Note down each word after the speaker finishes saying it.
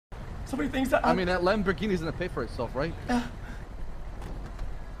So many things that I mean, that Lamborghini's gonna pay for itself, right?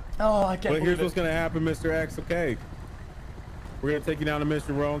 Oh, I can't. But here's what's gonna happen, Mr. X. Okay, we're gonna take you down to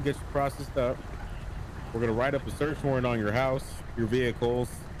Mission Road, get you processed up. We're gonna write up a search warrant on your house, your vehicles,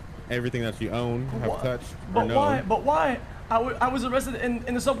 everything that you own, have touched, or known. Why? But why? I was arrested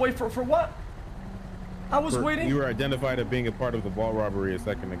in the subway for what? I was waiting. You were identified as being a part of the vault robbery a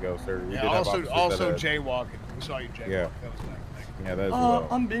second ago, sir. Yeah, also jaywalking. We saw you jaywalk. Yeah. That was nice. Yeah, that as well.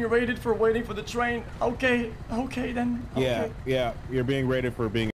 I'm being raided for waiting for the train. Okay then. Yeah, Okay. yeah. You're being rated for being